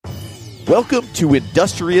Welcome to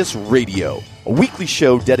Industrious Radio, a weekly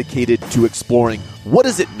show dedicated to exploring what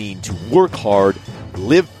does it mean to work hard,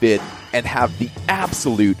 live fit, and have the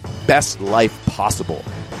absolute best life possible.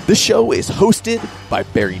 The show is hosted by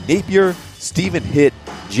Barry Napier, Stephen Hitt,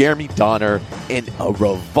 Jeremy Donner, and a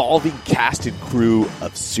revolving cast and crew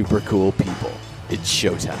of super cool people. It's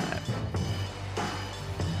showtime.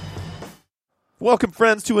 Welcome,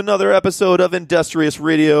 friends, to another episode of Industrious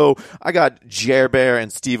Radio. I got Jer Bear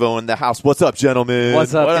and Steve-O in the house. What's up, gentlemen?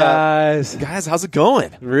 What's up, guys? Guys, how's it going?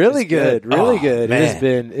 Really good. Really good.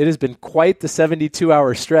 Man. It has been quite the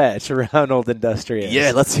 72-hour stretch around Old Industrious.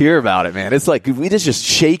 Yeah, let's hear about it, man. It's like we just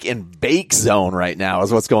shake and bake zone right now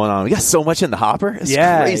is what's going on. We got so much in the hopper. It's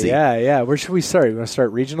crazy. Yeah. Where should we start? You want to start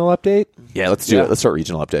regional update? Yeah, let's do it. Let's start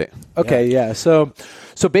regional update. Okay, yeah. So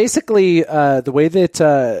basically, the way that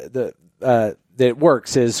that it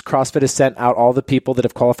works is CrossFit has sent out all the people that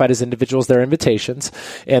have qualified as individuals their invitations,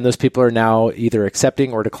 and those people are now either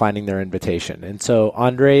accepting or declining their invitation. And so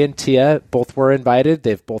Andre and Tia both were invited.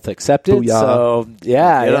 They've both accepted. Booyah. So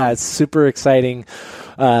yeah, it's super exciting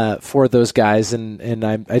for those guys, and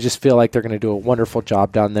I just feel like they're going to do a wonderful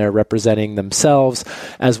job down there representing themselves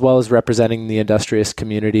as well as representing the Industrious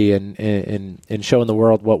community and showing the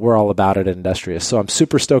world what we're all about at Industrious. So I'm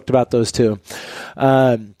super stoked about those two.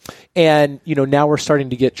 And, now we're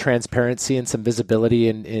starting to get transparency and some visibility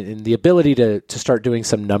and the ability to start doing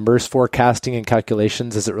some numbers forecasting and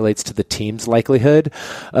calculations as it relates to the team's likelihood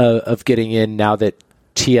of getting in now that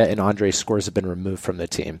Tia and Andre's scores have been removed from the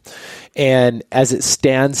team. And as it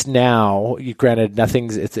stands now, granted,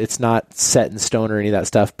 it's not set in stone or any of that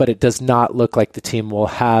stuff, but it does not look like the team will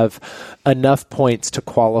have enough points to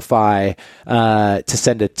qualify to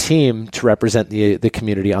send a team to represent the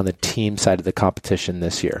community on the team side of the competition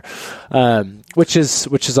this year, which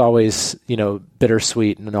is always,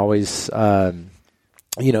 bittersweet and always,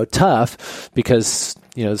 tough because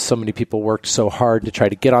so many people worked so hard to try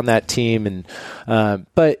to get on that team, and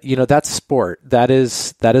but that's sport. That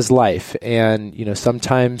is life, and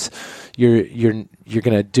sometimes you're going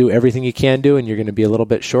to do everything you can do, and you're going to be a little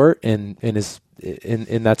bit short, and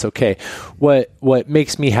that's okay. What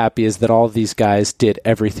makes me happy is that all of these guys did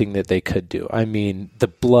everything that they could do. I mean, the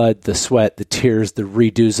blood, the sweat, the tears, the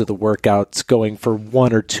redos of the workouts, going for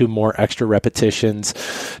one or two more extra repetitions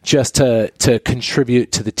just to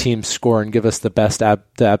contribute to the team's score and give us the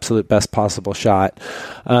absolute best possible shot.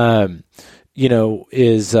 It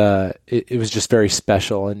was just very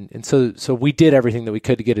special. And so we did everything that we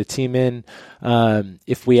could to get a team in.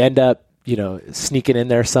 If we end up sneaking in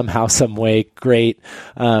there somehow, some way, great.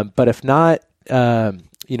 But if not,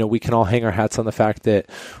 we can all hang our hats on the fact that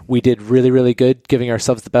we did really, really good, giving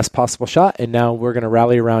ourselves the best possible shot. And now we're going to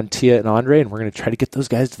rally around Tia and Andre, and we're going to try to get those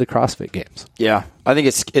guys to the CrossFit Games. Yeah, I think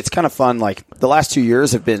it's kind of fun. Like the last 2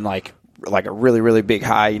 years have been like a really, really big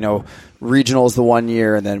high. Regionals the 1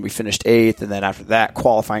 year, and then we finished 8th, and then after that,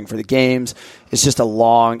 qualifying for the games. It's just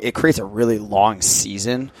it creates a really long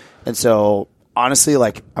season. And so honestly,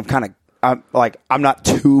 I'm not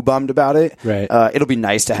too bummed about it. Right. It'll be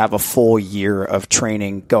nice to have a full year of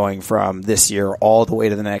training going from this year all the way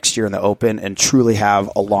to the next year in the Open and truly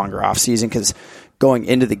have a longer off season, because going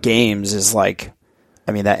into the games is that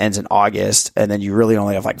ends in August, and then you really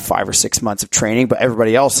only have 5 or 6 months of training, but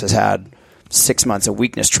everybody else has had 6 months of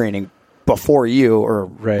weakness training before you,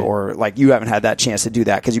 or you haven't had that chance to do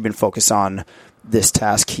that because you've been focused on this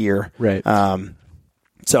task here. Right.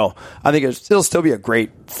 So I think it'll still be a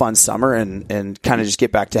great, fun summer and kind of just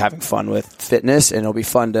get back to having fun with fitness. And it'll be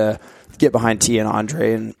fun to get behind Tia and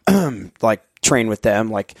Andre and train with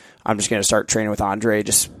them. I'm just going to start training with Andre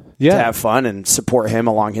just to have fun and support him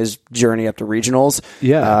along his journey up to regionals.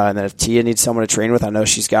 Yeah. And then if Tia needs someone to train with, I know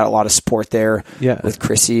she's got a lot of support there with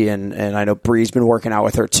Chrissy, and I know Bree's been working out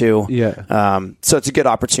with her too. Yeah. So it's a good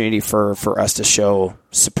opportunity for us to show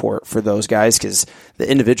support for those guys, because the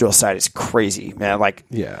individual side is crazy, man.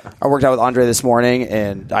 I worked out with Andre this morning,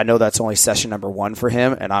 and I know that's only session number 1 for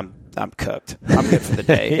him, and I'm cooked. I'm good for the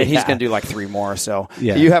day. And he's going to do 3 more. So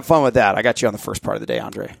you have fun with that. I got you on the first part of the day,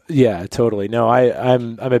 Andre. Yeah, totally. No,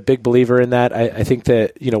 I'm a big believer in that. I think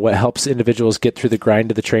that, what helps individuals get through the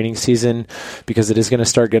grind of the training season, because it is going to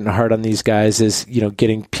start getting hard on these guys, is,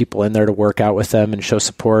 getting people in there to work out with them and show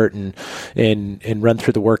support and run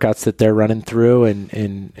through the workouts that they're running through.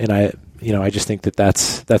 And I just think that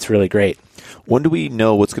that's really great. When do we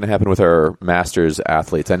know what's going to happen with our Masters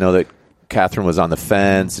athletes? I know that Catherine was on the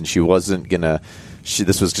fence and she wasn't going to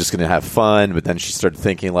this was just going to have fun, but then she started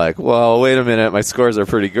thinking like, well, wait a minute, my scores are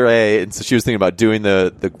pretty great, and so she was thinking about doing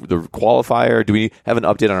the qualifier. Do we have an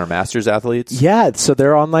update on our Masters athletes? Yeah, so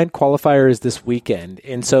their online qualifier is this weekend,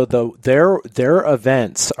 and so their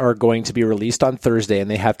events are going to be released on Thursday, and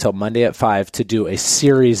they have till Monday at 5 to do a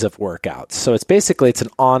series of workouts. So it's an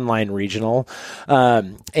online regional,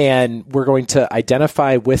 and we're going to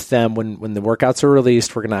identify with them when the workouts are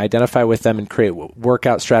released. We're going to identify with them and create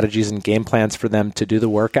workout strategies and game plans for them to do the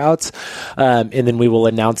workouts, and then we will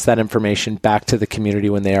announce that information back to the community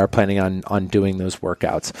when they are planning on doing those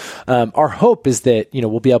workouts. Our hope is that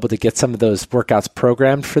we'll be able to get some of those workouts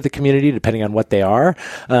programmed for the community depending on what they are,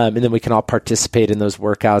 and then we can all participate in those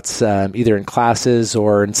workouts either in classes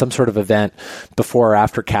or in some sort of event before or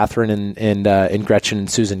after Catherine and Gretchen and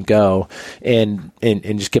Susan go, and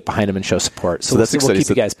just get behind them and show support. So that's exciting. We'll keep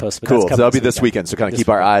you guys posted. Cool. So that'll be this weekend. So kind of keep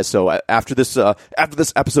our eyes. So after this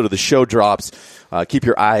episode of the show drops, keep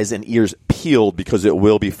your eyes and ears peeled because it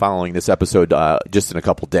will be following this episode just in a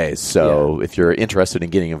couple days. So if you're interested in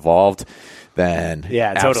getting involved, then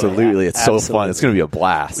absolutely, it's so fun. It's going to be a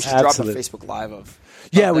blast. We should drop a Facebook Live of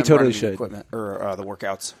we totally should. Equipment or the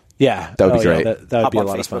workouts. Yeah, that would be great. That would be a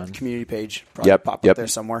lot Facebook, of fun. The community page, probably pop up there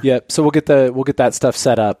somewhere. Yep. So we'll get that stuff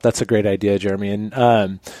set up. That's a great idea, Jeremy,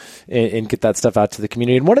 and get that stuff out to the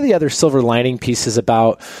community. And one of the other silver lining pieces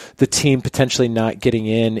about the team potentially not getting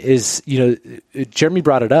in is, Jeremy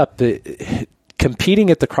brought it up. Competing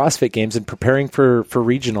at the CrossFit Games and preparing for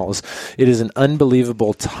regionals, it is an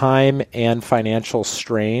unbelievable time and financial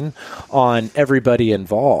strain on everybody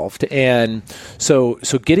involved. And so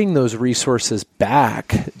getting those resources back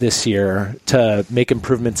this year to make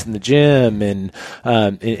improvements in the gym and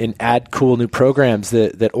add cool new programs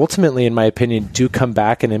that ultimately, in my opinion, do come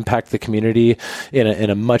back and impact the community in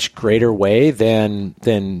a much greater way than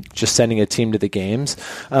just sending a team to the games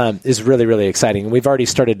is really, really exciting. And we've already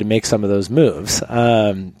started to make some of those moves.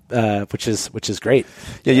 Which is great.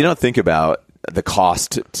 Yeah, you don't think about the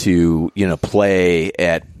cost to play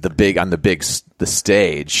at the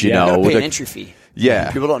stage. You know, pay an entry fee. Yeah,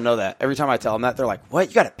 people don't know that. Every time I tell them that, they're like, "What?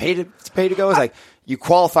 You got to pay to go?" It's like you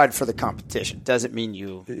qualified for the competition. Doesn't mean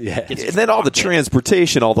you. Yeah, and then all the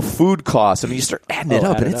transportation, all the food costs. I mean, you start adding it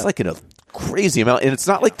up, and it's like a crazy amount. And it's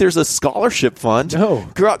not like there's a scholarship fund. No,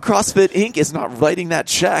 CrossFit Inc. is not writing that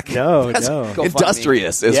check. No.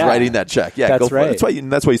 Industrious is writing that check. Yeah, that's right.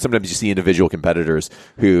 That's why sometimes you see individual competitors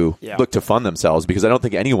who look to fund themselves, because I don't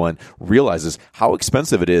think anyone realizes how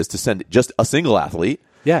expensive it is to send just a single athlete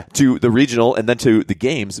to the regional and then to the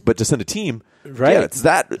games, but to send a team. Right, it's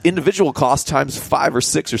that individual cost times 5 or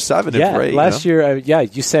 6 or 7. Last year,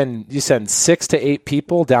 you send 6 to 8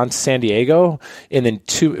 people down to San Diego, and then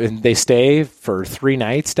and they stay for 3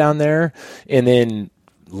 nights down there, and then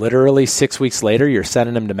literally 6 weeks later, you're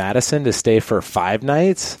sending them to Madison to stay for 5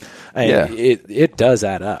 nights. It does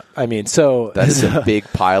add up. I mean, so that's a big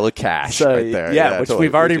pile of cash right there. Yeah, which totally.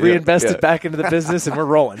 We've already reinvested back into the business, and we're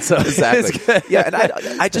rolling. So exactly. And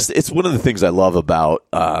I just it's one of the things I love about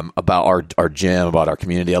our gym, about our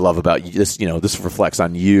community. I love about this. This reflects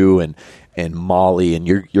on you and Molly and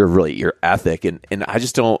your ethic, and I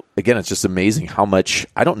just don't. Again, it's just amazing how much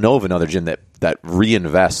I don't know of another gym that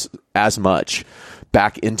reinvests as much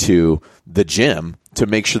back into the gym to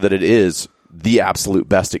make sure that it is the absolute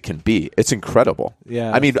best it can be. It's incredible.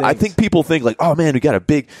 Yeah. I mean, I think people think like, oh man, we got a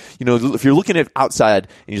big, if you're looking at outside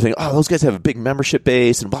and you're saying, oh, those guys have a big membership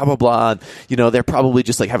base and blah, blah, blah. And, they're probably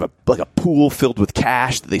just like have a pool filled with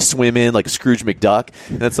cash that they swim in like a Scrooge McDuck.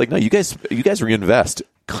 And it's like, no, you guys reinvest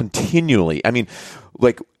continually. I mean,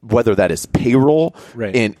 like whether that is payroll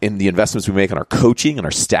in the investments we make on our coaching and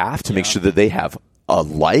our staff to make sure that they have a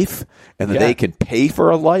life and that they can pay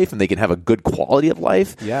for a life and they can have a good quality of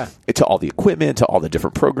life. Yeah. To all the equipment, to all the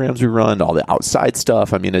different programs we run, to all the outside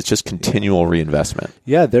stuff. I mean, it's just continual reinvestment.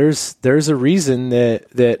 Yeah, there's a reason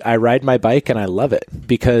that I ride my bike and I love it,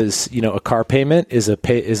 because a car payment is a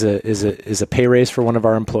pay raise for one of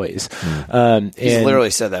our employees. He's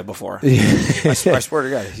literally said that before. I swear to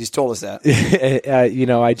God, he's told us that.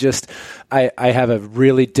 I have a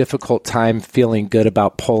really difficult time feeling good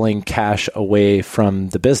about pulling cash away from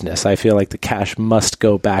the business. I feel like the cash must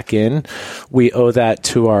go back in. We owe that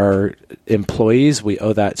to our employees. We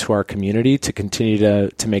owe that to our community to continue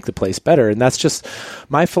to make the place better. And that's just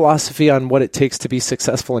my philosophy on what it takes to be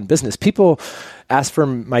successful in business. People ask for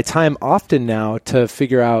my time often now to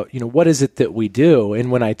figure out, what is it that we do?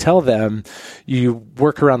 And when I tell them, you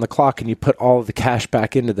work around the clock and you put all of the cash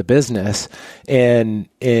back into the business, and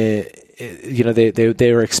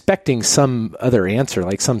they were expecting some other answer,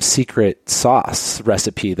 like some secret sauce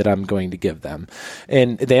recipe that I'm going to give them.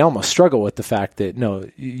 And they almost struggle with the fact that, no,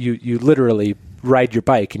 you literally ride your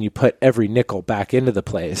bike and you put every nickel back into the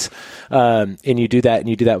place. And you do that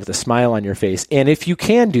with a smile on your face. And if you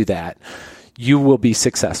can do that, you will be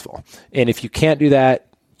successful. And if you can't do that,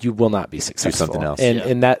 you will not be successful. Do something else.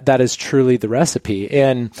 And that is truly the recipe.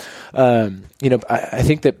 And, I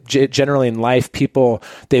think that generally in life, people,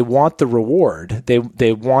 they want the reward.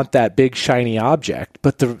 They want that big shiny object,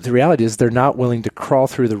 but the reality is they're not willing to crawl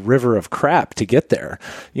through the river of crap to get there.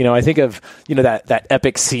 I think of, that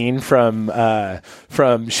epic scene from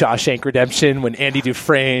Shawshank Redemption when Andy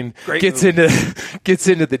Dufresne gets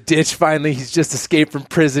into the ditch. Finally, he's just escaped from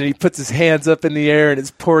prison. He puts his hands up in the air and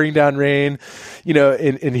it's pouring down rain,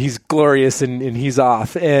 and he's glorious and he's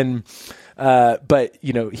off. And, but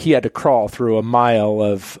he had to crawl through a mile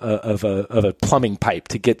of a plumbing pipe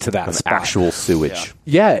to get to that spot. Actual sewage.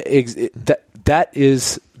 Yeah, that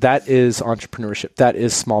is entrepreneurship. That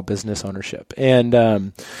is small business ownership. And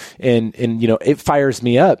it fires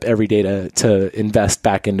me up every day to invest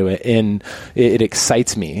back into it, and it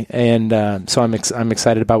excites me. And so I'm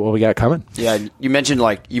excited about what we got coming. Yeah, you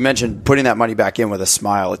mentioned putting that money back in with a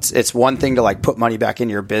smile. It's one thing to put money back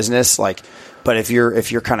into your business, but if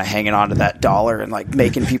you're kind of hanging on to that dollar and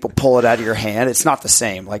making people pull it out of your hand, it's not the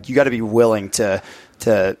same. You got to be willing to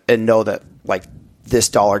and know that this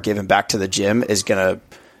dollar given back to the gym is going to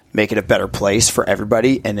make it a better place for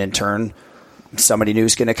everybody. And in turn, somebody new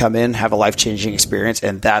is going to come in, have a life-changing experience.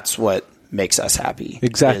 And that's what makes us happy.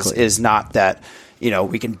 Exactly. Is not that,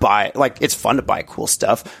 we can buy, it's fun to buy cool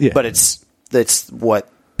stuff, but it's what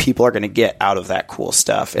people are going to get out of that cool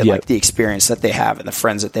stuff and the experience that they have and the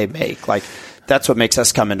friends that they make. That's what makes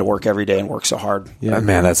us come into work every day and work so hard. Yeah,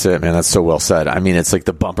 man, that's it, man. That's so well said. I mean, it's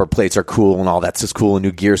the bumper plates are cool and all that's just cool and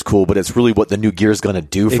new gear's cool, but it's really what the new gear is going to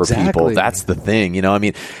do for people. That's the thing, I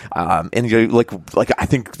mean, and I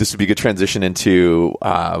think this would be a good transition into,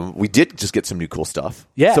 we did just get some new cool stuff.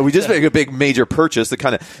 Yeah. So we just made a big major purchase that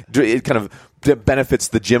kind of benefits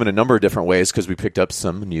the gym in a number of different ways because we picked up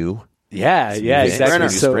some new. Yeah, exactly.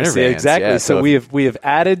 So we have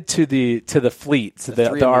added to the fleet. So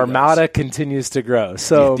the armada continues to grow.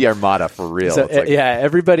 So the armada for real. So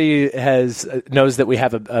everybody knows that we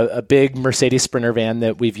have a big Mercedes Sprinter van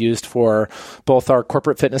that we've used for both our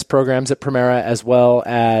corporate fitness programs at Primera as well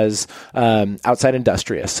as outside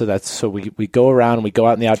Industrious. So we go around and we go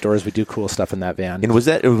out in the outdoors. We do cool stuff in that van. And was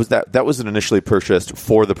that initially purchased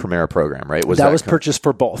for the Primera program, right? That was purchased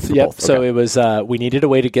for both. Yep. Okay. So it was we needed a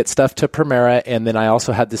way to get stuff to Primera, and then I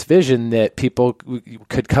also had this vision that people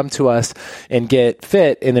could come to us and get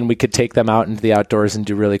fit, and then we could take them out into the outdoors and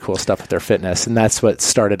do really cool stuff with their fitness, and that's what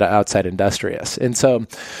started outside Industrious. And so,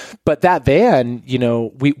 but that van,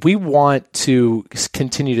 we want to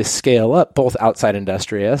continue to scale up both outside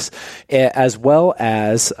Industrious as well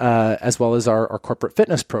as our corporate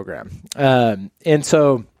fitness program, and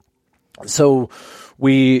so.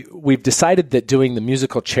 We've decided that doing the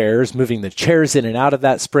musical chairs, moving the chairs in and out of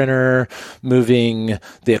that Sprinter, moving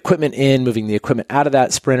the equipment in, moving the equipment out of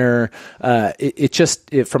that Sprinter,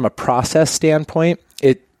 from a process standpoint,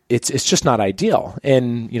 it's just not ideal.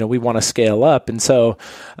 And, we want to scale up. And so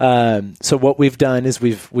what we've done is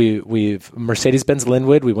we've Mercedes-Benz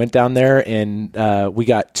Linwood, we went down there and, we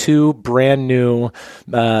got 2 brand new,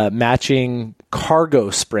 matching cargo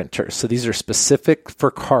Sprinters. So these are specific for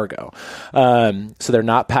cargo. So they're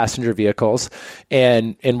not passenger vehicles.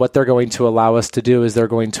 And what they're going to allow us to do is they're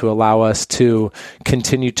going to allow us to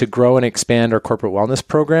continue to grow and expand our corporate wellness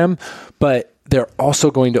program, but they're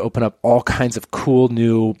also going to open up all kinds of cool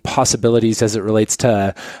new possibilities as it relates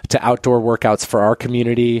to outdoor workouts for our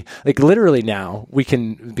community. Literally now we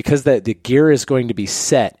can, because the gear is going to be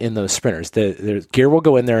set in those Sprinters, the gear will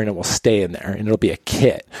go in there and it will stay in there and it'll be a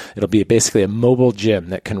kit. It'll be basically a mobile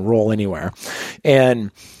gym that can roll anywhere.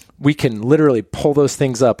 And we can literally pull those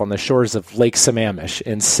things up on the shores of Lake Sammamish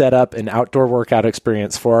and set up an outdoor workout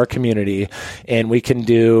experience for our community. And we can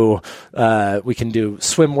do swim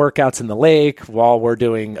workouts in the lake while we're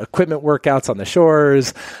doing equipment workouts on the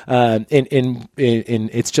shores. And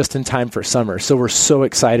it's just in time for summer. So we're so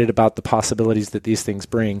excited about the possibilities that these things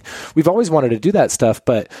bring. We've always wanted to do that stuff,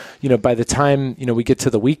 but by the time, we get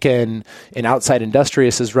to the weekend and outside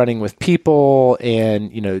Industrious is running with people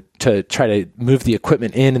and, to try to move the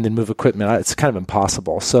equipment in and then move equipment out, it's kind of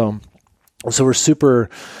impossible. So we're super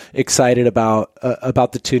excited about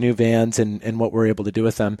the 2 new vans and what we're able to do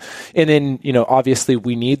with them. And then, obviously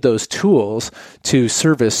we need those tools to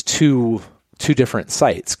service two different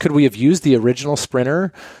sites. Could we have used the original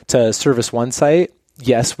Sprinter to service one site?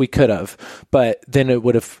 Yes, we could have, but then it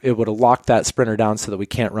would have locked that sprinter down so that we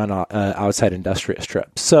can't run outside industrious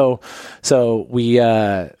trips. So we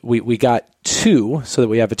got 2 so that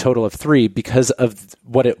we have a total of 3 because of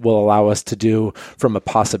what it will allow us to do from a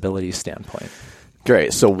possibility standpoint.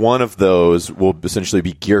 Great. So one of those will essentially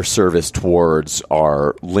be gear service towards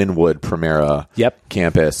our Linwood Primera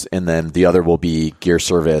campus, and then the other will be gear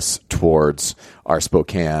service towards our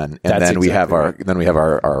Spokane, and then we have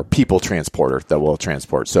our people transporter that will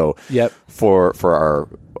transport. So for our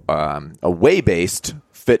away based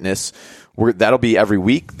fitness, that'll be every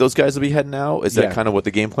week. Those guys will be heading out. Is that kind of what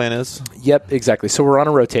the game plan is? Yep, exactly. So we're on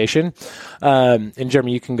a rotation. And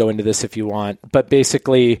Jeremy, you can go into this if you want. But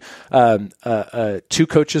basically, 2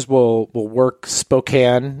 coaches will work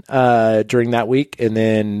Spokane during that week, and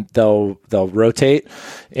then they'll rotate,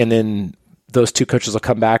 and then those 2 coaches will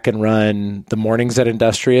come back and run the mornings at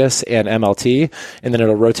Industrious and MLT, and then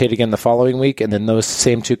it'll rotate again the following week, and then those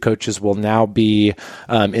same 2 coaches will now be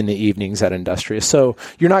in the evenings at Industrious. So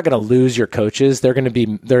you're not going to lose your coaches; they're going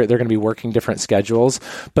to be working different schedules,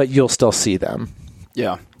 but you'll still see them.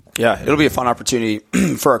 Yeah, it'll be a fun opportunity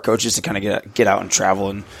for our coaches to kind of get out and travel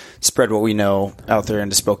and spread what we know out there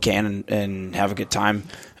into Spokane and have a good time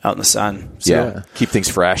out in the sun. So, keep things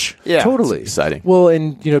fresh. Yeah, totally exciting. Well,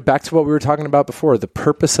 and back to what we were talking about before, the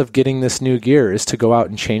purpose of getting this new gear is to go out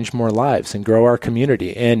and change more lives and grow our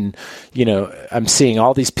community. And I'm seeing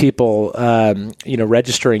all these people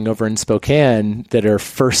registering over in Spokane that are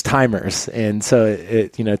first timers, and so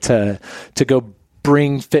to go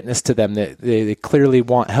bring fitness to them, that they clearly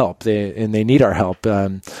want help, and they need our help.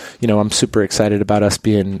 I'm super excited about us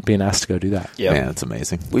being asked to go do that. Yeah, man, it's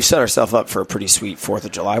amazing. We've set ourselves up for a pretty sweet 4th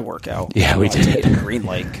of July workout. Yeah, we did. In Green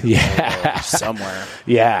Lake, somewhere.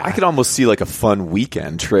 Yeah, I could almost see like a fun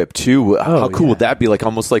weekend trip too. How cool would that be? Like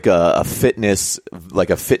almost like a fitness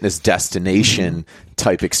destination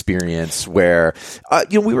type experience where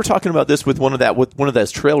we were talking about this with one of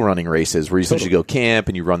those trail running races where you essentially go camp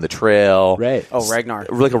and you run the trail. Right. Oh, Ragnar.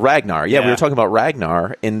 Like a Ragnar. Yeah, we were talking about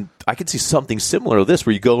Ragnar, and I could see something similar to this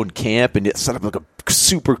where you go and camp and it's set up like a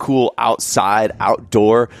super cool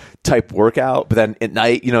outdoor type workout, but then at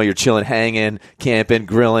night, you're chilling, hanging, camping,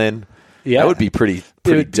 grilling. Yeah, that would be pretty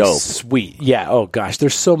dope. Sweet. Yeah. Oh gosh,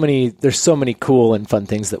 there's so many cool and fun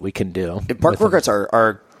things that we can do. Park workouts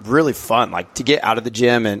are really fun, like to get out of the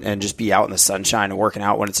gym and just be out in the sunshine and working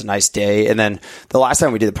out when it's a nice day. And then the last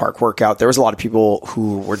time we did the park workout, there was a lot of people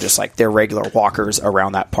who were just like, they're regular walkers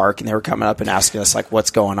around that park, and they were coming up and asking us like, what's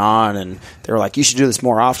going on? And they were like, you should do this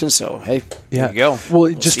more often. So, hey, there you go.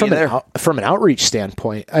 Well, just from an outreach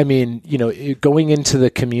standpoint, I mean, going into the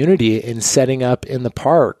community and setting up in the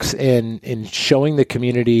parks and showing the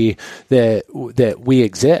community that we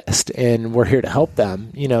exist and we're here to help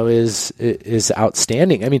them, is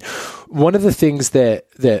outstanding. I mean, one of the things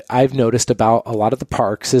that I've noticed about a lot of the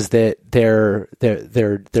parks is that they're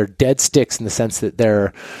dead sticks in the sense that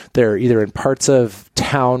they're either in parts of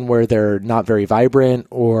town where they're not very vibrant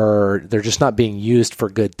or they're just not being used for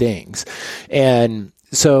good things. And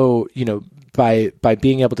so, by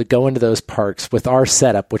being able to go into those parks with our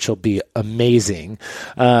setup, which will be amazing,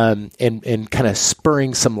 and kind of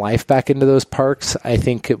spurring some life back into those parks, I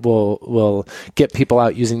think it will get people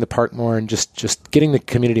out using the park more and just getting the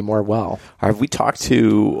community more well. Have we talked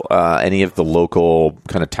to any of the local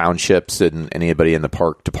kind of townships and anybody in the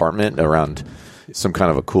park department around some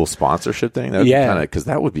kind of a cool sponsorship thing? That would because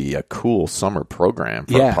that would be a cool summer program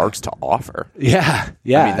for parks to offer. Yeah.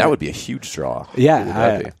 I mean, that would be a huge draw.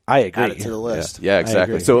 Yeah, I agree. Add it to the list. Yeah,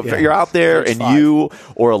 exactly. So if you're out there and you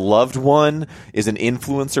or a loved one is an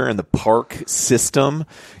influencer in the park system,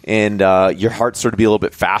 and your heart started to be a little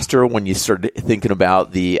bit faster when you started thinking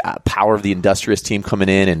about the power of the Industrious team coming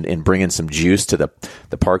in and bringing some juice to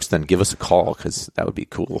the parks, then give us a call, because that would be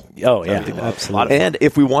cool. Oh, yeah, absolutely. And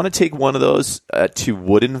if we want to take one of those to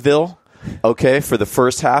Woodinville, for the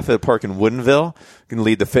first half of the park in Woodinville, can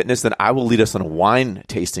lead the fitness, then I will lead us on a wine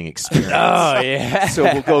tasting experience. Oh, yeah. So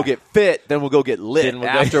we'll go get fit, then we'll go get lit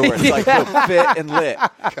afterwards. Like, fit and lit.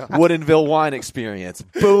 Woodinville wine experience.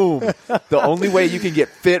 Boom. The only way you can get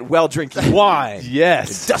fit while drinking wine.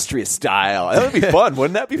 Yes. Industrious style. That would be fun.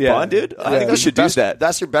 Wouldn't that be fun, dude? I think we should do that.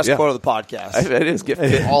 That's your best quote of the podcast. It is. Get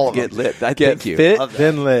fit. All of get lit. Thank you. Fit,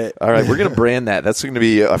 then lit. All right. We're going to brand that. That's going to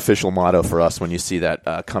be an official motto for us when you see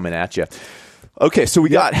that coming at you. Okay, so we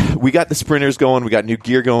got the sprinters going, we got new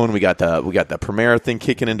gear going, we got the Primera thing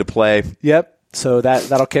kicking into play. Yep. So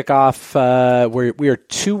that'll kick off. We are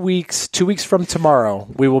 2 weeks from tomorrow.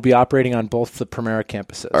 We will be operating on both the Primera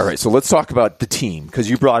campuses. All right, so let's talk about the team, because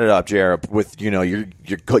you brought it up, Jared. With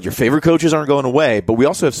your favorite coaches aren't going away, but we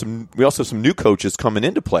also have some new coaches coming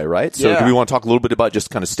into play, right? So do we want to talk a little bit about just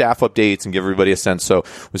kind of staff updates and give everybody a sense so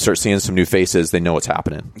we start seeing some new faces, they know what's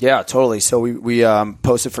happening? Yeah, totally. So we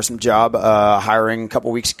posted for some job hiring a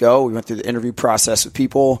couple weeks ago. We went through the interview process with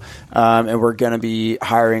people, and we're going to be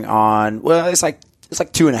hiring on. Well, it's like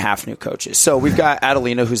 2.5 new coaches. So we've got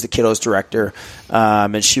Adelina, who's the kiddos director,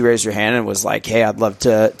 and she raised her hand and was like, "Hey, I'd love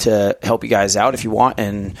to help you guys out if you want,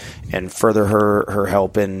 and further her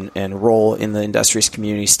help and role in the Industrious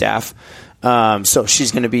community staff." So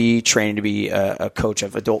she's going to be training to be a coach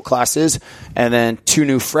of adult classes, and then 2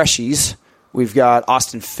 new freshies. We've got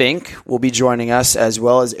Austin Fink will be joining us, as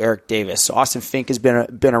well as Eric Davis. So Austin Fink has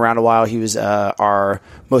been around a while. He was our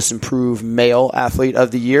most improved male athlete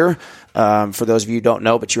of the year. For those of you who don't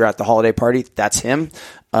know, but you're at the holiday party, that's him.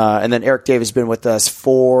 And then Eric Davis has been with us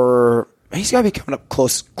he's got to be coming up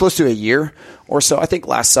close to a year or so. I think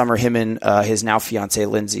last summer, him and his now fiance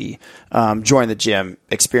Lindsay joined the gym.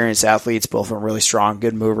 Experienced athletes, both of them really strong,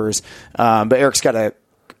 good movers. But Eric's got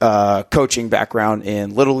a coaching background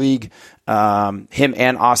in Little League. Him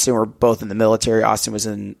and Austin were both in the military. Austin was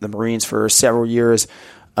in the Marines for several years,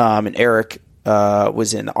 and Eric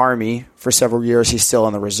was in the Army for several years. He's still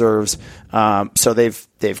in the reserves. So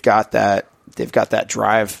they've got that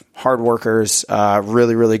drive, hard workers,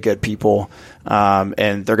 really, really good people.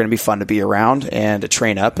 And they're going to be fun to be around and to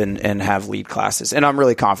train up and have lead classes. And I'm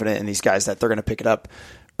really confident in these guys that they're going to pick it up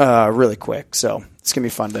really quick. So it's going to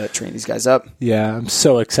be fun to train these guys up. Yeah, I'm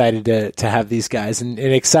so excited to have these guys and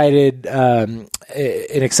excited to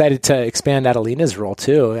expand Adelina's role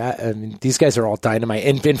too. I mean, these guys are all dynamite.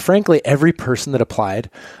 And frankly, every person that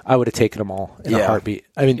applied, I would have taken them all in a heartbeat.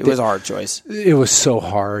 I mean, it was a hard choice. It was so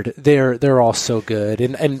hard. They're all so good.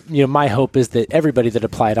 And my hope is that everybody that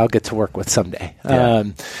applied, I'll get to work with someday.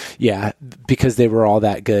 Because they were all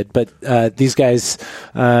that good. But these guys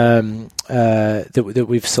that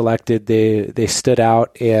we've selected, they stood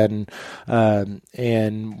out, and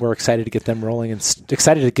we're excited to get them rolling and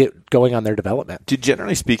excited to get going on their development.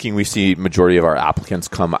 Generally speaking, we see majority of our applicants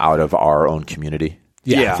come out of our own community.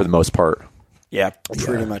 Yeah, for the most part. Yeah,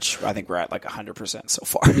 pretty much. I think we're at like 100% so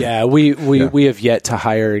far. Yeah, we have yet to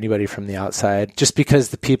hire anybody from the outside, just because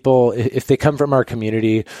the people, if they come from our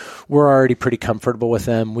community, we're already pretty comfortable with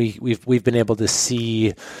them. We've been able to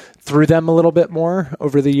see through them a little bit more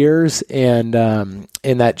over the years, and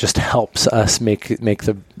that just helps us make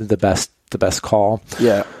the best call.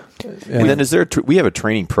 Yeah. And then we have a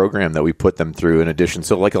training program that we put them through in addition.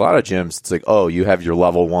 So like a lot of gyms, it's like, oh, you have your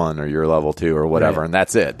level 1 or your level 2 or whatever. Right. And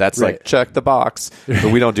that's it. That's like, check the box.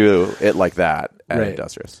 But we don't do it like that at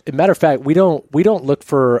Industrious. As a matter of fact, we don't look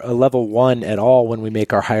for a level 1 at all when we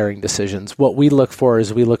make our hiring decisions. What we look for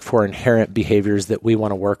is inherent behaviors that we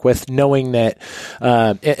want to work with, knowing that,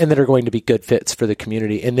 and that are going to be good fits for the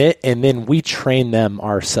community. And then we train them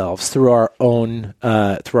ourselves through our own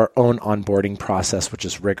onboarding process, which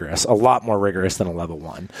is rigorous, a lot more rigorous than a level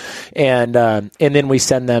 1. And then we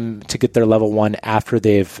send them to get their level 1 after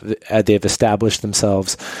they've established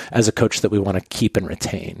themselves as a coach that we want to keep and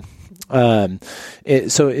retain.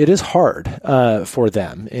 So it is hard for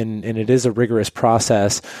them, and it is a rigorous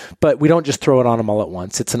process, but we don't just throw it on them all at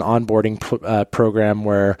once. It's an onboarding program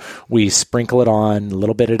where we sprinkle it on a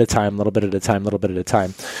little bit at a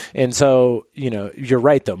time. And so, you're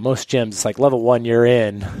right though. Most gyms, it's like level 1, you're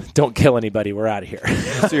in, don't kill anybody, we're out of here.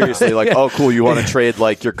 Seriously, like, oh cool, you want to trade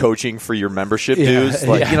like your coaching for your membership dues?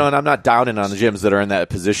 Like, and I'm not downing on the gyms that are in that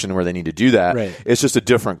position where they need to do that. Right. It's just a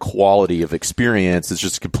different quality of experience. It's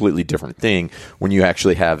just a completely different thing when you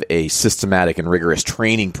actually have a systematic and rigorous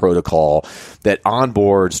training protocol that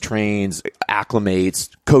onboards, trains, acclimates,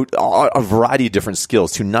 a variety of different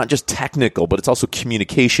skills to not just technical, but it's also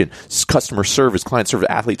communication, customer service, client service,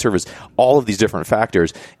 athlete service, all of these different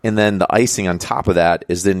factors. And then the icing on top of that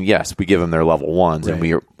is then, yes, we give them their level 1s and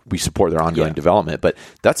we support their ongoing development, but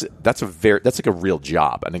that's like a real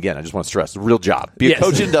job. And again, I just want to stress, real job. Be a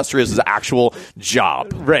coach in Industrious is an actual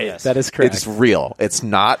job. Right. Yes. That is correct. It's real. It's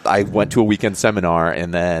not, I went to a weekend seminar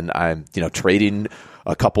and then I'm, trading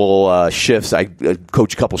a couple shifts. I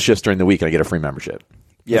coach a couple shifts during the week and I get a free membership.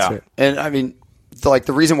 Yeah. Right. And I mean,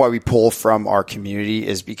 the reason why we pull from our community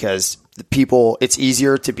is because the people, it's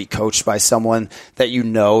easier to be coached by someone that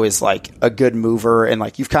is like a good mover, and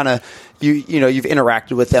like you've kind of you've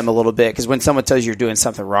interacted with them a little bit, because when someone tells you you're doing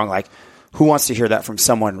something wrong, like who wants to hear that from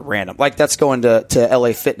someone random? Like that's going to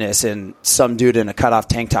LA Fitness and some dude in a cutoff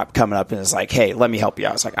tank top coming up and is like, hey, let me help you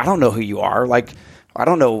out. It's like, I don't know who you are. Like, I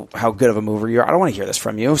don't know how good of a mover you are. I don't want to hear this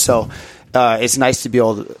from you. So it's nice to be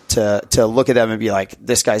able to look at them and be like,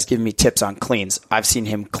 this guy's giving me tips on cleans. I've seen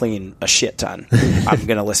him clean a shit ton. I'm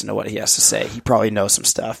going to listen to what he has to say. He probably knows some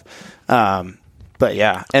stuff. But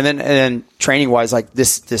yeah. And then training wise, like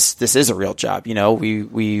this is a real job. You know,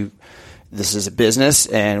 this is a business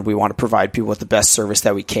and we want to provide people with the best service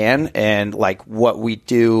that we can. And like what we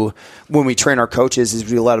do when we train our coaches is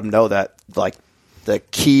we let them know that like, the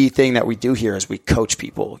key thing that we do here is we coach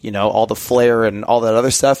people. You know, all the flair and all that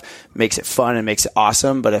other stuff makes it fun and makes it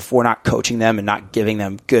awesome. But if we're not coaching them and not giving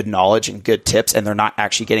them good knowledge and good tips and they're not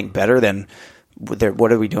actually getting better, then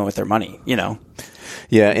what are we doing with their money, you know?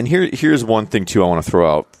 Yeah, and here's one thing, too, I want to throw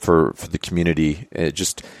out for the community,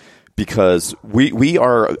 just because we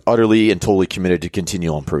are utterly and totally committed to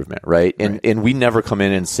continual improvement, right? And we never come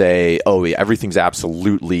in and say, oh, yeah, everything's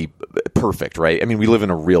absolutely perfect, right? I mean, we live in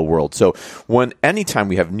a real world. So anytime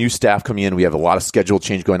we have new staff coming in, we have a lot of schedule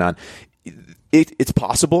change going on, it's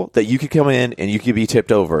possible that you could come in and you could be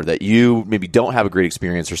tipped over, that you maybe don't have a great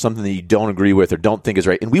experience or something that you don't agree with or don't think is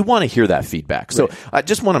right. And we want to hear that feedback. So I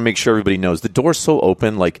just want to make sure everybody knows the door's so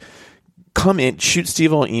open, like, come in, shoot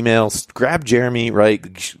Steve an email, grab Jeremy, right?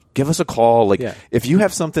 Give us a call. Like, if you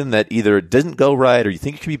have something that either didn't go right or you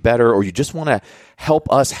think it could be better or you just want to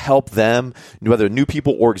help us help them, whether new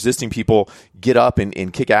people or existing people, get up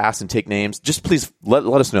and kick ass and take names, just please let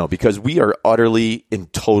us know, because we are utterly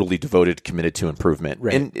and totally devoted, committed to improvement.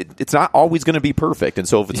 Right. And it's not always going to be perfect. And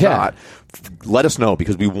so if it's not, let us know,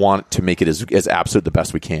 because we want to make it as absolute the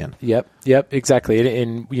best we can. Yep, exactly.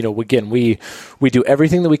 And you know, again, we do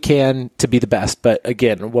everything that we can to be the best. But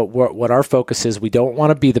again, what our focus is, we don't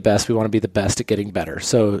want to be the best. We want to be the best at getting better.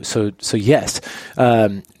 So yes,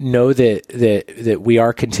 know that we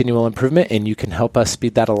are continual improvement, and you can help us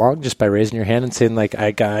speed that along just by raising your hand and saying, like,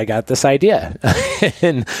 I got this idea,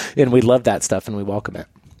 and we love that stuff and we welcome it.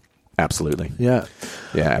 Absolutely. Yeah,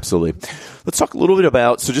 absolutely. Let's talk a little bit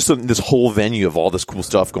about, so just this whole venue of all this cool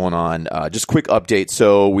stuff going on, just quick update.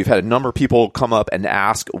 So we've had a number of people come up and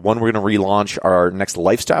ask when we're going to relaunch our next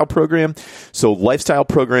lifestyle program. So lifestyle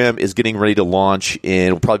program is getting ready to launch in,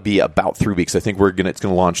 it'll probably be about 3 weeks. I think it's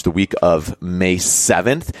going to launch the week of May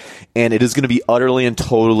 7th. And it is going to be utterly and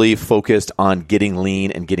totally focused on getting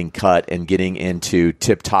lean and getting cut and getting into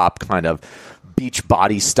tip-top kind of beach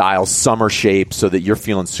body style summer shape, so that you're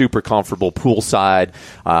feeling super comfortable poolside.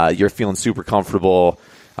 You're feeling super comfortable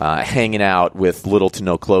hanging out with little to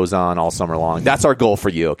no clothes on all summer long. That's our goal for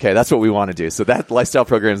you, okay? That's what we want to do. So that lifestyle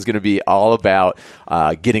program is going to be all about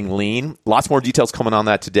getting lean. Lots more details coming on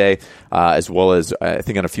that today, as well as I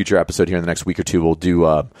think on a future episode here in the next week or two, we'll do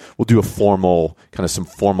a formal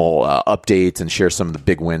updates and share some of the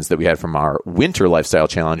big wins that we had from our winter lifestyle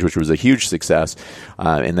challenge, which was a huge success,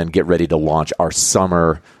 and then get ready to launch our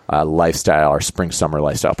summer lifestyle, our spring-summer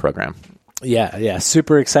lifestyle program. Yeah.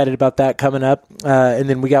 Super excited about that coming up. And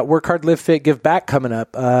then we got Work Hard, Live Fit, Give Back coming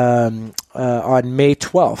up on May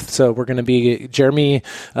 12th. So we're going to be, Jeremy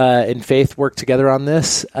and Faith work together on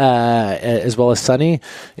this, as well as Sunny,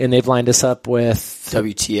 and they've lined us up with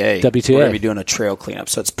WTA. We're going to be doing a trail cleanup.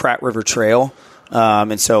 So it's Pratt River Trail.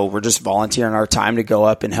 And so we're just volunteering our time to go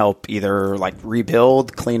up and help either like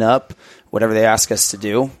rebuild, clean up, whatever they ask us to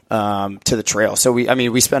do, to the trail. So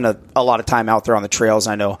we spend a lot of time out there on the trails.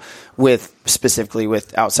 I know specifically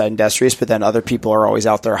with Outside Industrious, but then other people are always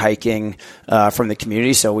out there hiking, from the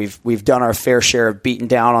community. So we've done our fair share of beating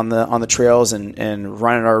down on the trails and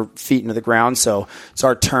running our feet into the ground. So it's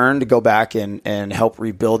our turn to go back and help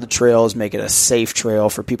rebuild the trails, make it a safe trail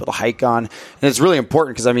for people to hike on. And it's really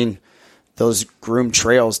important because, those groomed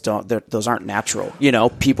trails those aren't natural. You know,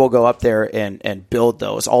 people go up there and build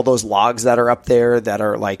those. All those logs that are up there that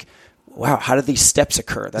are like, wow, how did these steps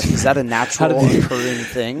occur? Is that a natural occurring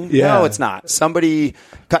thing? Yeah. No, it's not. Somebody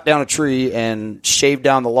cut down a tree and shaved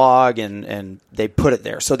down the log and they put it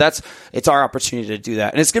there. So it's our opportunity to do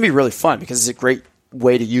that. And it's going to be really fun because it's a great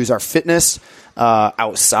way to use our fitness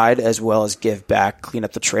outside as well as give back, clean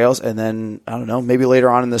up the trails. And then, I don't know, maybe later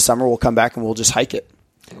on in the summer we'll come back and we'll just hike it.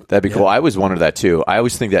 That'd be cool. I always wondered that too. I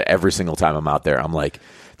always think that every single time I'm out there, I'm like,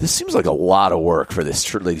 this seems like a lot of work for these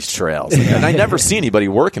trails. And I never see anybody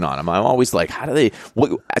working on them. I'm always like, how do they...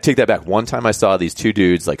 I take that back. One time I saw these two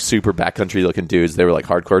dudes, like super backcountry looking dudes. They were like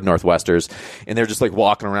hardcore Northwesters. And they're just like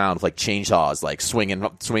walking around with like chainsaws, like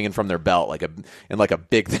swinging from their belt like a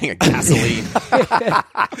big thing of gasoline.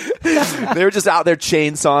 They were just out there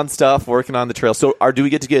chainsawing stuff, working on the trail. So do we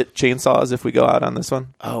get to get chainsaws if we go out on this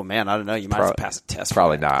one? Oh, man, I don't know. You might have to pass a test.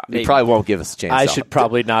 Probably not. Maybe. You probably won't give us a chainsaw. I should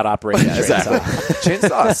probably not operate that chainsaw.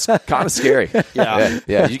 Chainsaw. kind of scary. Yeah.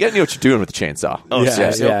 You got to know what you're doing with the chainsaw. Oh,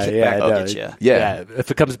 yeah.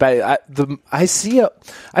 If it comes back, I've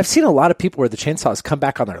seen a lot of people where the chainsaws come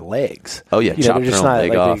back on their legs. Oh yeah, chopped their own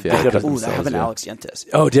leg off. That happened to Alex Yentes.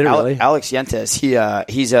 Oh, did it really? Alex Yentes,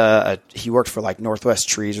 he worked for like Northwest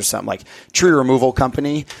Trees or something, like tree removal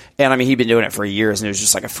company, and I mean he'd been doing it for years, and it was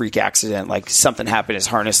just like a freak accident. Like something happened, his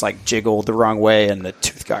harness like jiggled the wrong way, and the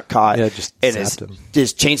tooth got caught. Yeah, just zapped him.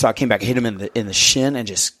 His chainsaw came back, hit him in the shin, and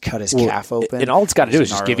just cut his calf open. And all it's got to do is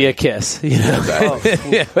just give you a kiss. You know?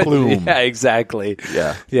 Boom. Yeah, exactly.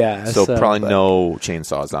 Yeah. So probably no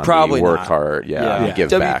chainsaws on. Probably work not. hard. Yeah. Give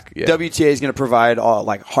back. Yeah. WTA is going to provide all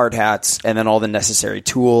like hard hats and then all the necessary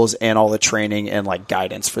tools and all the training and like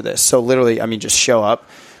guidance for this. So literally, I mean, just show up,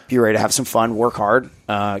 be ready to have some fun, work hard,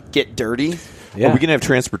 get dirty. Yeah. Are we going to have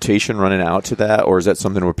transportation running out to that, or is that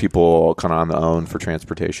something where people kind of on their own for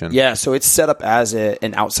transportation? Yeah, so it's set up as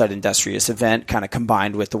an outside industrious event, kind of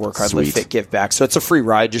combined with the Work Hard, Live Fit, Give Back. So it's a free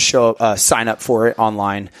ride. Just sign up for it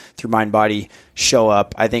online through MindBody. Show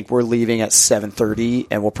up. I think we're leaving at 7:30,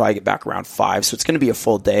 and we'll probably get back around 5. So it's going to be a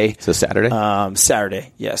full day. So Saturday?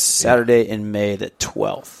 Saturday, yes. Saturday in May the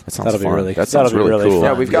 12th. That sounds fun. That sounds really cool.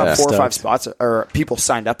 Yeah, we've got 4 or 5 spots, or people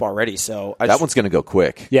signed up already. So that one's going to go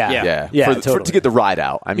quick. Yeah. To get the ride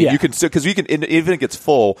out. I mean, you can, because we can, even if it gets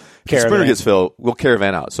full, if the sprinter gets filled, we'll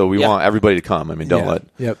caravan out. So we want everybody to come. I mean, don't let.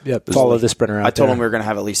 Yep. Follow the sprinter out. I told them we were going to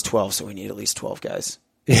have at least 12, so we need at least 12 guys.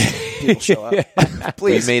 People show up.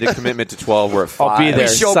 Please. We made a commitment to 12. We're at 5. I'll be there.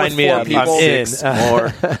 Sign me up. People, I'm in. 6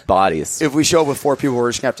 more bodies. If we show up with 4 people,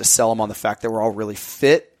 we're just going to have to sell them on the fact that we're all really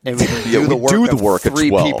fit. And we can do the work of 3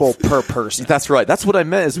 people per person. That's right. That's what I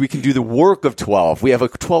meant, is we can do the work of 12. We have a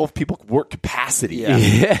 12 people work capacity.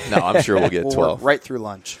 Yeah. No, I'm sure we'll get 12. Right through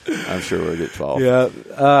lunch. I'm sure we'll get 12. Yeah.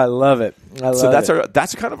 I love it.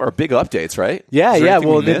 That's kind of our big updates, right? Yeah.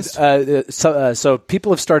 Well, so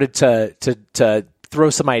people have started to throw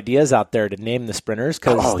some ideas out there to name the sprinters,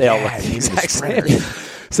 because they all look the exact same.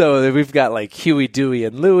 So we've got like Huey, Dewey,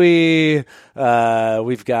 and Louie.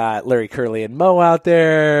 We've got Larry, Curly, and Mo out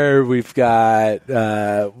there. We've got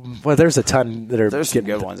there's a ton that are. There's some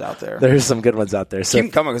good ones out there. There's some good ones out there. So keep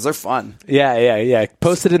them coming because they're fun. Yeah.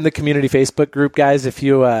 Post it in the community Facebook group, guys. If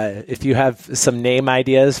you have some name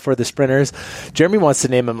ideas for the sprinters, Jeremy wants to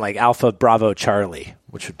name them like Alpha, Bravo, Charlie,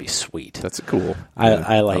 which would be sweet. That's cool.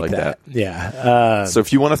 I like that. Yeah. So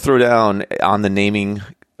if you want to throw down on the naming.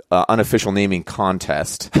 Unofficial naming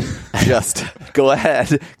contest, just go ahead,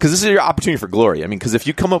 because this is your opportunity for glory. I mean, because if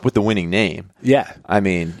you come up with the winning name, I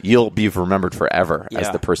mean, you'll be remembered forever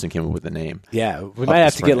as the person who came up with the name. Yeah, we might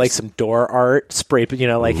have to get like some door art spray,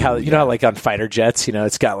 like how like on fighter jets,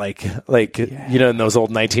 it's got like in those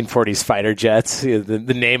old 1940s fighter jets,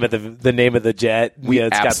 the name of the jet. We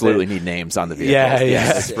absolutely need names on the vehicle.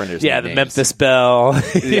 Yeah. The sprinters. Yeah, the names. Memphis Belle.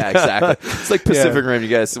 Yeah, exactly. It's like Pacific Rim. You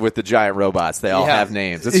guys with the giant robots, they all have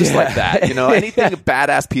names. It's just like that, anything a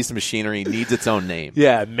badass piece of machinery needs its own name.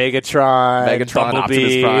 Yeah, Megatron,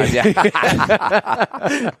 Bumblebee. Optimus Prime.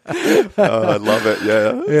 Yeah. I love it.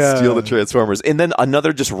 Yeah. Steal the Transformers. And then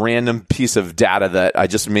another just random piece of data that I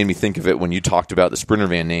just made me think of it when you talked about the Sprinter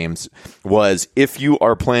van names was, if you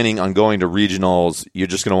are planning on going to regionals, you're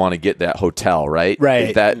just going to want to get that hotel, right?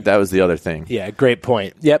 Right. That was the other thing. Yeah, great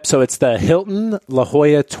point. Yep. So it's the Hilton La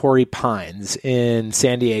Jolla Torrey Pines in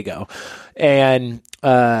San Diego. And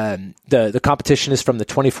the competition is from the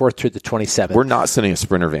 24th through the 27th. We're not sending a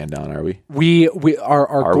Sprinter van down, are we?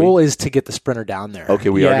 Our goal is to get the Sprinter down there. Okay,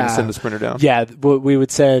 we are going to send the Sprinter down? Yeah, we would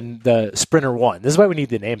send the Sprinter 1. This is why we need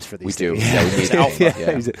the names for these. We do. Yeah, we need Alpha.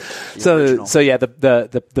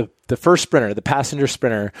 The first Sprinter, the passenger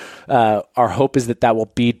Sprinter, our hope is that will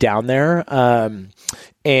be down there.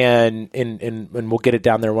 And we'll get it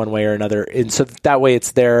down there one way or another, and so that way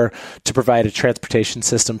it's there to provide a transportation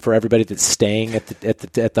system for everybody that's staying at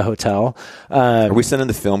the hotel. Are we sending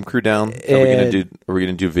the film crew down? Are we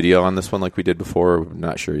gonna do video on this one like we did before? I'm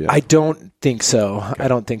not sure yet. I don't think so. Okay. I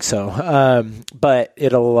don't think so. But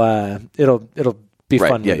it'll be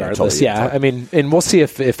fun regardless. Totally, I mean, and we'll see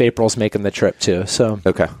if April's making the trip too. So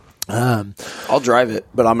okay. I'll drive it,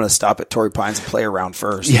 but I'm going to stop at Torrey Pines and play around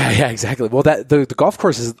first. Yeah, exactly. Well, the golf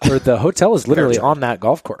course the hotel is literally on that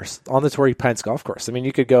golf course, on the Torrey Pines golf course. I mean,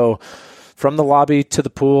 you could go from the lobby to the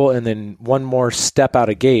pool, and then one more step out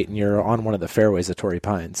a gate, and you're on one of the fairways of Torrey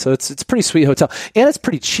Pines. So it's a pretty sweet hotel, and it's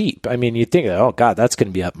pretty cheap. I mean, you'd think, oh God, that's going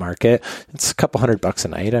to be upmarket. It's a couple $100 a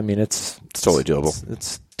night. I mean, it's totally doable.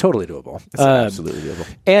 It's totally doable. It's absolutely doable.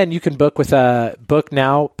 And you can book with book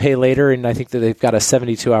now, pay later, and I think that they've got a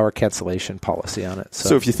 72-hour cancellation policy on it.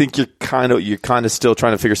 So if you think you're kind of still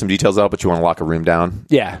trying to figure some details out, but you want to lock a room down,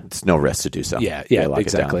 yeah, it's no risk to do so. Yeah,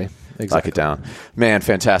 exactly. Lock it down. Man,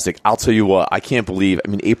 fantastic. I'll tell you what, I can't believe,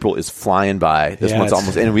 April is flying by. This month's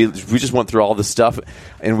almost, and we just went through all this stuff,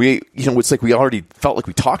 and it's like we already felt like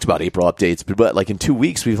we talked about April updates, but like in 2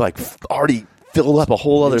 weeks, we've like already filled up a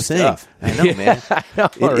whole other thing. I know, man.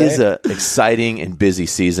 It is an exciting and busy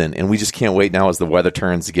season, and we just can't wait now as the weather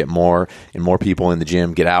turns to get more and more people in the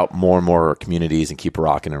gym, get out more and more communities, and keep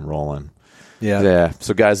rocking and rolling. Yeah.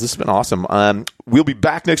 So, guys, this has been awesome. We'll be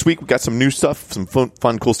back next week. We've got some new stuff, some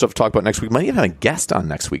fun, cool stuff to talk about next week. Might even have a guest on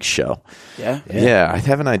next week's show. Yeah, I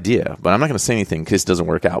have an idea, but I'm not going to say anything in case it doesn't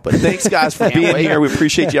work out. But thanks, guys, for being here. We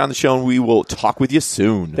appreciate you on the show, and we will talk with you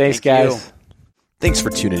soon. Thanks, guys. Thanks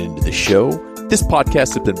for tuning into the show. This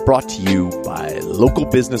podcast has been brought to you by Local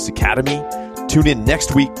Business Academy. Tune in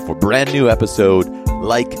next week for a brand new episode.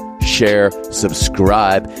 Like, share,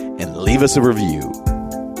 subscribe, and leave us a review.